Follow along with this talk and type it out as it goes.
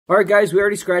All right, guys, we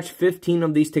already scratched 15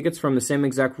 of these tickets from the same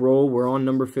exact roll. We're on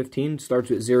number 15. Starts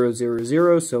with 0, 0,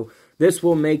 0. So this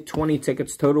will make 20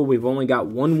 tickets total. We've only got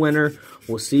one winner.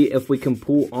 We'll see if we can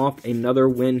pull off another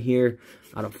win here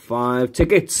out of 5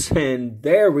 tickets. And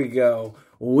there we go.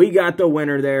 We got the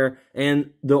winner there.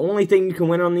 And the only thing you can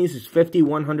win on these is 50,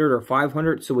 100, or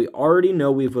 500. So we already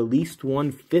know we've at least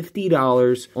won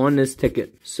 $50 on this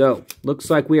ticket. So looks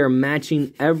like we are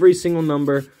matching every single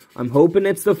number. I'm hoping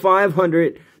it's the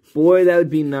 500. Boy, that would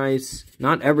be nice.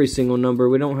 Not every single number.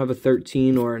 We don't have a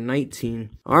 13 or a 19.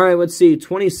 All right, let's see.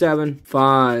 27,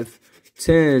 5,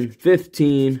 10,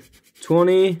 15,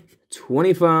 20,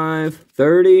 25,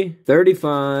 30,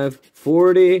 35,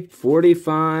 40,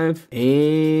 45,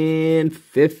 and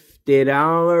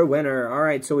 $50 winner. All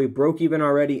right, so we broke even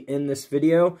already in this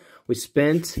video. We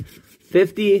spent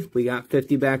 50. We got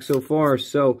 50 back so far.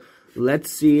 So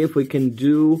let's see if we can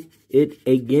do it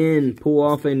again. Pull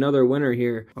off another winner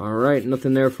here. All right,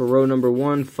 nothing there for row number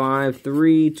 1. 5,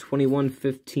 3, 21,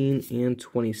 15, and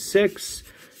 26.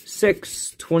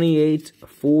 6, 28,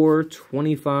 4,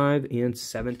 25, and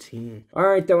 17. All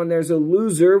right, that one there's a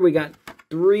loser. We got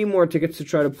 3 more tickets to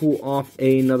try to pull off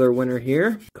another winner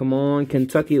here. Come on,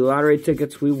 Kentucky lottery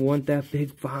tickets. We want that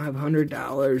big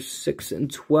 $500. 6 and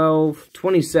 12,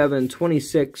 27,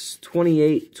 26,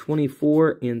 28,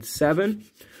 24, and 7.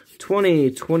 20,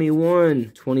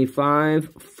 21, 25,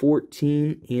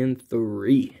 14, and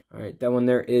 3. All right, that one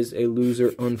there is a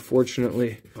loser,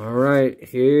 unfortunately. All right,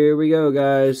 here we go,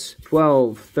 guys.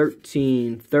 12,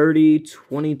 13, 30,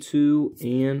 22,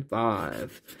 and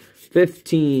 5.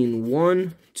 15,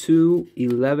 1, 2,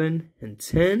 11, and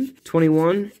 10.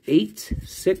 21, 8,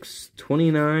 6,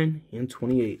 29, and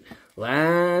 28.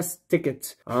 Last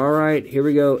ticket. All right, here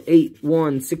we go. 8,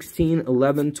 1, 16,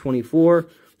 11, 24.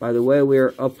 By the way, we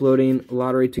are uploading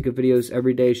lottery ticket videos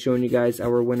every day showing you guys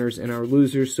our winners and our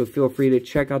losers, so feel free to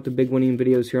check out the big winning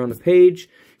videos here on the page.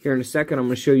 Here in a second, I'm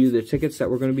going to show you the tickets that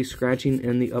we're going to be scratching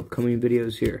in the upcoming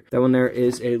videos here. That one there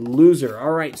is a loser.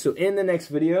 All right, so in the next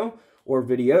video, or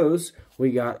videos,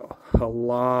 we got a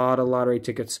lot of lottery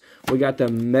tickets. We got the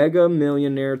Mega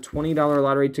Millionaire $20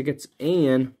 lottery tickets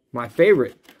and my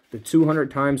favorite, the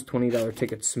 200 times $20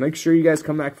 tickets. Make sure you guys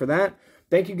come back for that.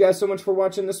 Thank you guys so much for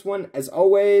watching this one. As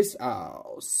always,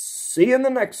 I'll see you in the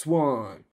next one.